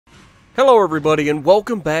Hello everybody and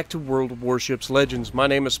welcome back to World of Warships Legends. My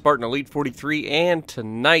name is Spartan Elite 43 and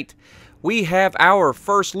tonight we have our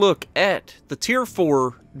first look at the Tier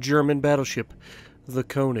 4 German battleship, the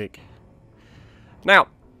Konig. Now,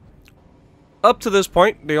 up to this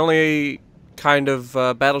point, the only kind of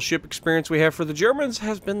battleship experience we have for the Germans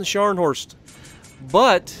has been the Scharnhorst.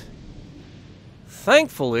 But,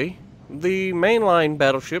 thankfully, the mainline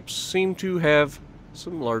battleships seem to have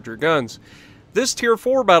some larger guns. This Tier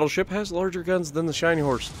 4 battleship has larger guns than the Shiny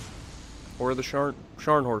Horse, or the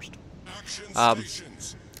Scharnhorst.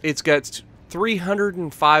 It's got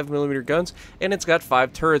 305mm guns, and it's got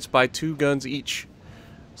 5 turrets by 2 guns each.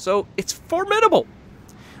 So it's formidable.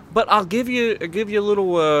 But I'll give you a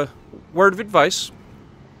little word of advice.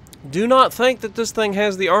 Do not think that this thing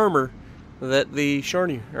has the armor that the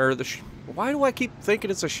Shiny, or the why do I keep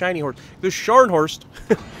thinking it's a Shiny Horse? The Scharnhorst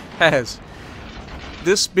has.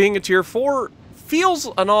 This being a Tier 4 feels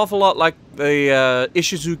an awful lot like the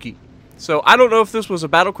Ishizuki. So I don't know if this was a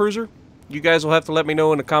battle cruiser. You guys will have to let me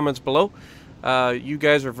know in the comments below. You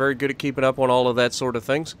guys are very good at keeping up on all of that sort of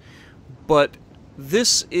things. But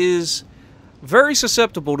this is very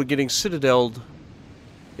susceptible to getting citadeled,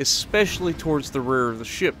 especially towards the rear of the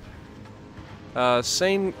ship.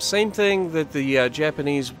 Same thing that the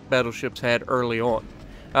Japanese battleships had early on.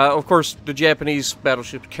 Of course, the Japanese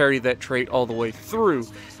battleships carry that trait all the way through,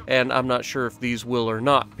 and I'm not sure if these will or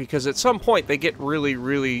not, because at some point they get really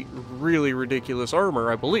ridiculous armor,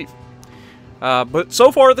 I believe. But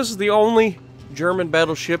so far, this is the only German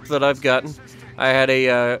battleship that I've gotten. I had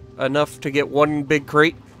enough to get one big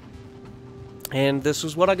crate, and this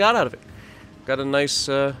is what I got out of it. Got a nice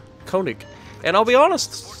Konig, and I'll be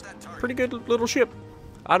honest, pretty good little ship.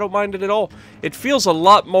 I don't mind it at all. It feels a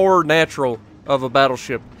lot more natural of a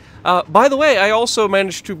battleship. By the way, I also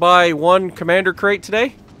managed to buy one commander crate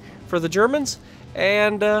today for the Germans,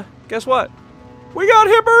 and guess what? We got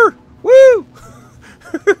Hipper! Woo!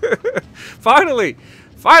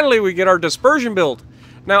 Finally we get our dispersion build.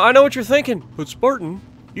 Now I know what you're thinking, but Spartan,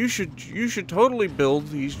 you should totally build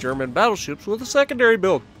these German battleships with a secondary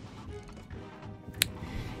build.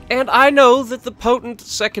 And I know that the potent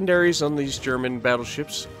secondaries on these German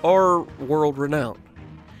battleships are world-renowned.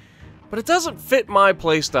 But it doesn't fit my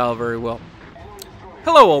playstyle very well.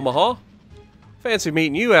 Hello, Omaha. Fancy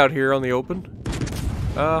meeting you out here on the open.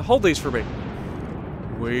 Hold these for me.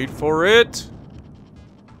 Wait for it.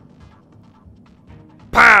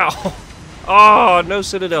 Pow! Oh, no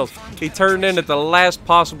citadels. He turned in at the last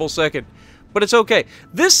possible second. But it's okay.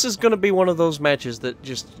 This is going to be one of those matches that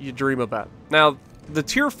just you dream about. Now, the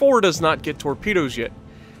Tier 4 does not get torpedoes yet.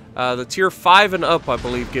 The Tier 5 and up, I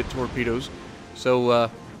believe, get torpedoes.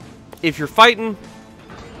 So, if you're fighting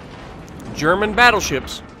German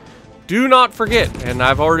battleships, do not forget, and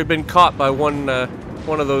I've already been caught by one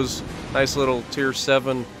of those nice little Tier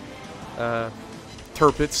 7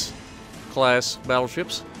 Tirpitz class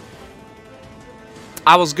battleships.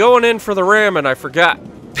 I was going in for the ram and I forgot.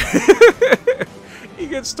 He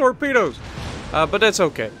gets torpedoes. But that's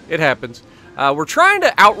okay. It happens. We're trying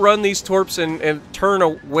to outrun these torps and turn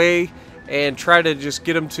away and try to just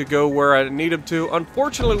get them to go where I need them to.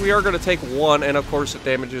 Unfortunately, we are going to take one, and of course it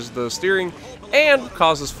damages the steering and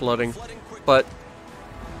causes flooding. But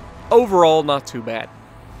overall, not too bad.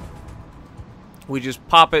 We just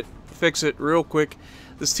pop it, fix it real quick.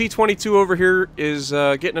 This T-22 over here is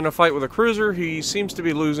getting in a fight with a cruiser. He seems to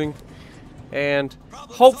be losing, and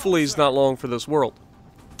hopefully he's not long for this world.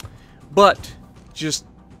 But just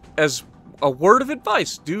as a word of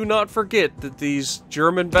advice, do not forget that these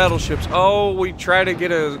German battleships... Oh, we try to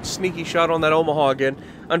get a sneaky shot on that Omaha again.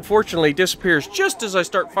 Unfortunately, it disappears just as I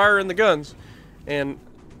start firing the guns, and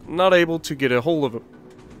not able to get a hold of him.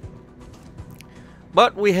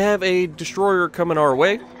 But we have a destroyer coming our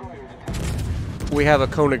way. We have a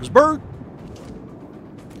Königsberg.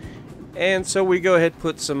 And so we go ahead and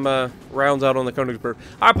put some rounds out on the Königsberg.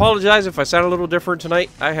 I apologize if I sound a little different tonight.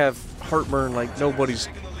 I have heartburn like nobody's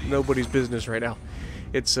business right now.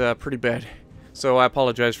 It's pretty bad. So I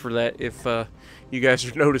apologize for that. If you guys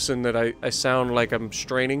are noticing that I sound like I'm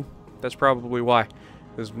straining, that's probably why.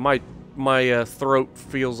 Because my throat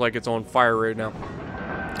feels like it's on fire right now.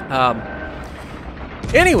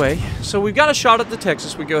 Anyway, so we've got a shot at the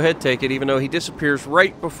Texas. We go ahead and take it, even though he disappears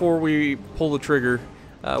right before we pull the trigger.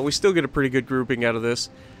 We still get a pretty good grouping out of this.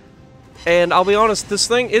 And I'll be honest, this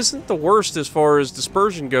thing isn't the worst as far as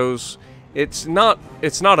dispersion goes. It's not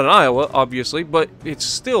an Iowa, obviously, but it's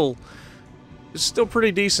still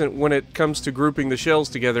pretty decent when it comes to grouping the shells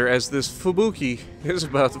together, as this Fubuki is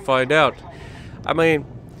about to find out. I mean,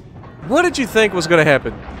 what did you think was going to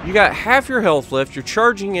happen? You got half your health left, you're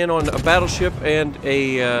charging in on a battleship and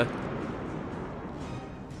a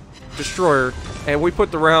destroyer, and we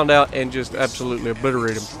put the round out and just absolutely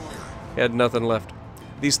obliterated him. He had nothing left.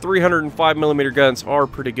 These 305mm guns are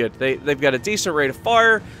pretty good. They've got a decent rate of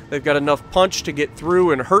fire. They've got enough punch to get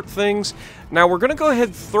through and hurt things. Now we're going to go ahead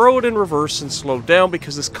and throw it in reverse and slow down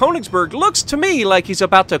because this Königsberg looks to me like he's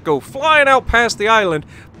about to go flying out past the island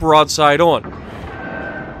broadside on.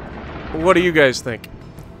 What do you guys think?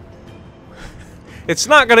 It's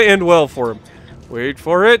not going to end well for him. Wait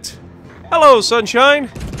for it. Hello,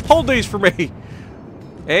 sunshine. Hold these for me.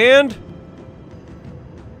 And...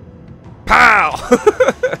 pow!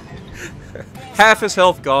 Half his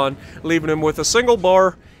health gone, leaving him with a single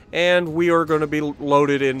bar, and we are going to be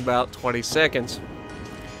loaded in about 20 seconds.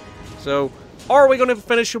 So, are we going to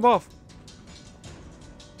finish him off?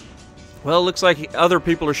 Well, it looks like other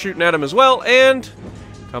people are shooting at him as well, and...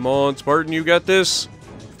 come on, Spartan, you got this.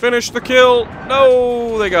 Finish the kill.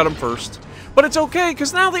 No, they got him first. But it's okay,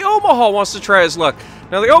 because now the Omaha wants to try his luck.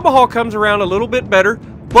 Now, the Omaha comes around a little bit better,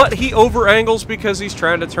 but he over-angles because he's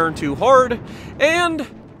trying to turn too hard. And...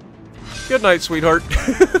 good night, sweetheart.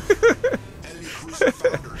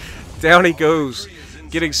 Down he goes,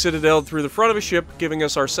 getting citadeled through the front of a ship, giving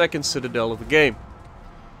us our second citadel of the game.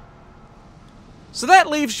 So that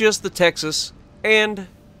leaves just the Texas and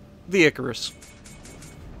the Icarus.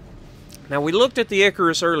 Now, we looked at the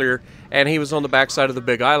Icarus earlier, and he was on the backside of the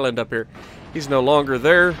big island up here. He's no longer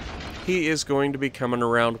there. He is going to be coming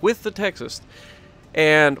around with the Texas.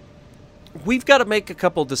 And we've got to make a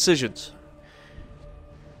couple decisions.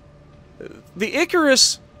 The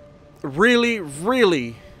Icarus really,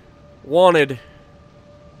 really wanted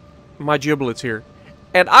my giblets here.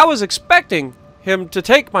 And I was expecting him to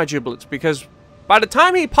take my giblets, because by the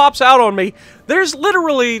time he pops out on me, there's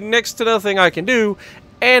literally next to nothing I can do,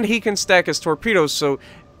 and he can stack his torpedoes, so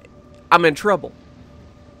I'm in trouble.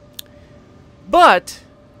 But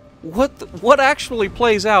what actually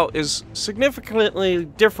plays out is significantly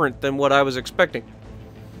different than what I was expecting.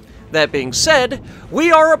 That being said,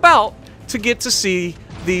 we are about to get to see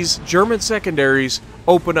these German secondaries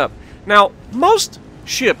open up. Now, most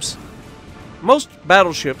ships, most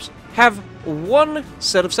battleships, have one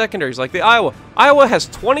set of secondaries, like the Iowa. Iowa has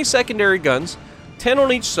 20 secondary guns, 10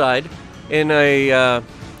 on each side, in a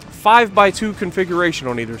 5x2 configuration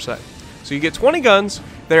on either side. So you get 20 guns.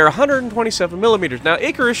 They're 127mm. Now,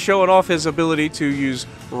 Icarus showing off his ability to use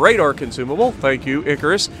radar consumable. Thank you,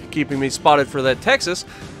 Icarus, keeping me spotted for that Texas.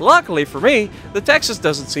 Luckily for me, the Texas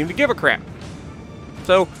doesn't seem to give a crap.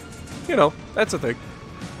 So, you know, that's a thing.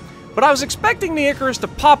 But I was expecting the Icarus to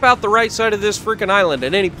pop out the right side of this freaking island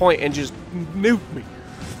at any point and just nuke me.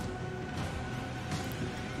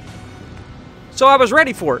 So I was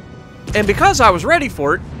ready for it. And because I was ready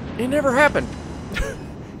for it, it never happened.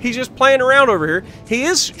 He's just playing around over here. He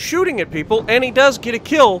is shooting at people, and he does get a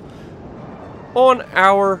kill on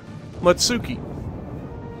our Matsuki.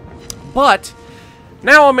 But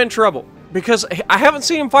now I'm in trouble, because I haven't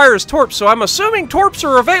seen him fire his torps, so I'm assuming torps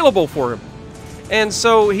are available for him. And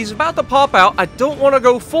so he's about to pop out. I don't want to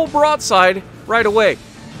go full broadside right away.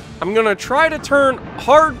 I'm going to try to turn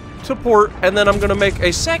hard to port, and then I'm going to make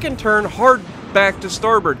a second turn hard back to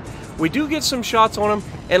starboard. We do get some shots on him,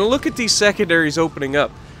 and look at these secondaries opening up.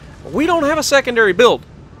 We don't have a secondary build.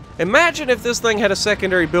 Imagine if this thing had a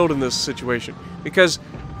secondary build in this situation, because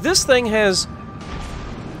this thing has,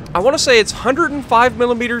 I want to say it's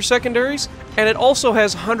 105mm secondaries, and it also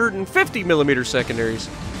has 150mm secondaries.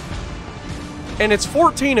 And it's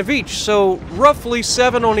 14 of each, so roughly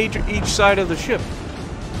 7 on each side of the ship.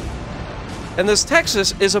 And this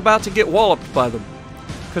Texas is about to get walloped by them.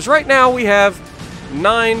 Because right now we have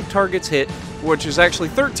 9 targets hit, which is actually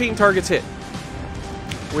 13 targets hit.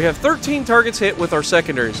 We have 13 targets hit with our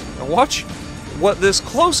secondaries. Now watch what this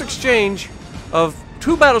close exchange of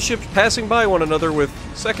 2 battleships passing by one another with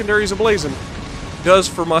secondaries ablazing does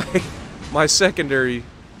for my secondary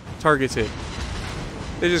targets hit.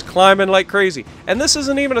 They're just climbing like crazy. And this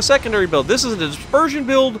isn't even a secondary build. This is a dispersion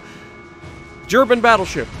build German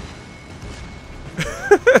battleship.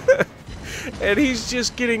 And he's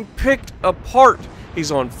just getting picked apart. He's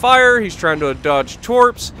on fire. He's trying to dodge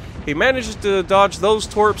torps. He manages to dodge those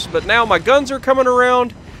torps, but now my guns are coming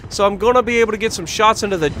around, so I'm going to be able to get some shots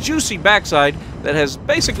into the juicy backside that has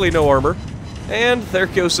basically no armor. And there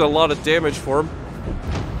goes a lot of damage for him.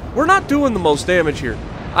 We're not doing the most damage here.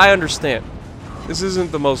 I understand. This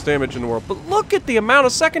isn't the most damage in the world, but look at the amount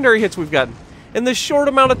of secondary hits we've gotten. In this short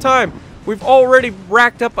amount of time, we've already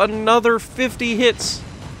racked up another 50 hits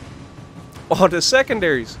onto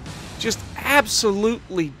secondaries. Just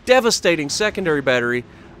absolutely devastating secondary battery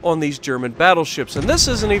on these German battleships. And this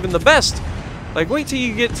isn't even the best. Like, wait till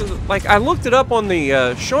you get to, like, I looked it up on the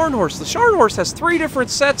Scharnhorst. The Scharnhorst has 3 different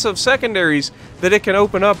sets of secondaries that it can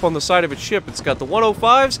open up on the side of its ship. It's got the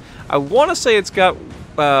 105s, I want to say it's got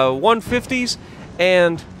 150s,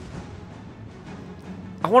 and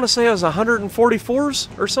I want to say it was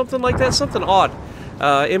 144s or something like that, something odd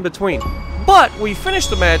in between. But we finished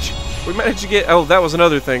the match. We managed to get, oh, that was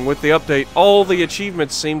another thing with the update. All the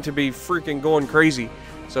achievements seem to be freaking going crazy.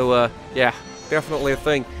 So, yeah, definitely a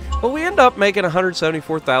thing. But we end up making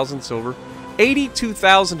 174,000 silver,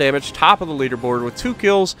 82,000 damage, top of the leaderboard with 2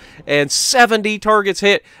 kills and 70 targets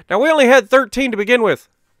hit. Now, we only had 13 to begin with.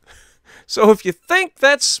 So if you think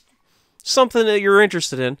that's something that you're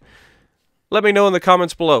interested in, let me know in the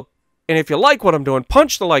comments below. And if you like what I'm doing,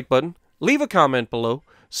 punch the like button, leave a comment below,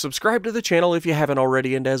 subscribe to the channel if you haven't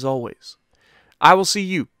already, and as always, I will see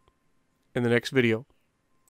you in the next video.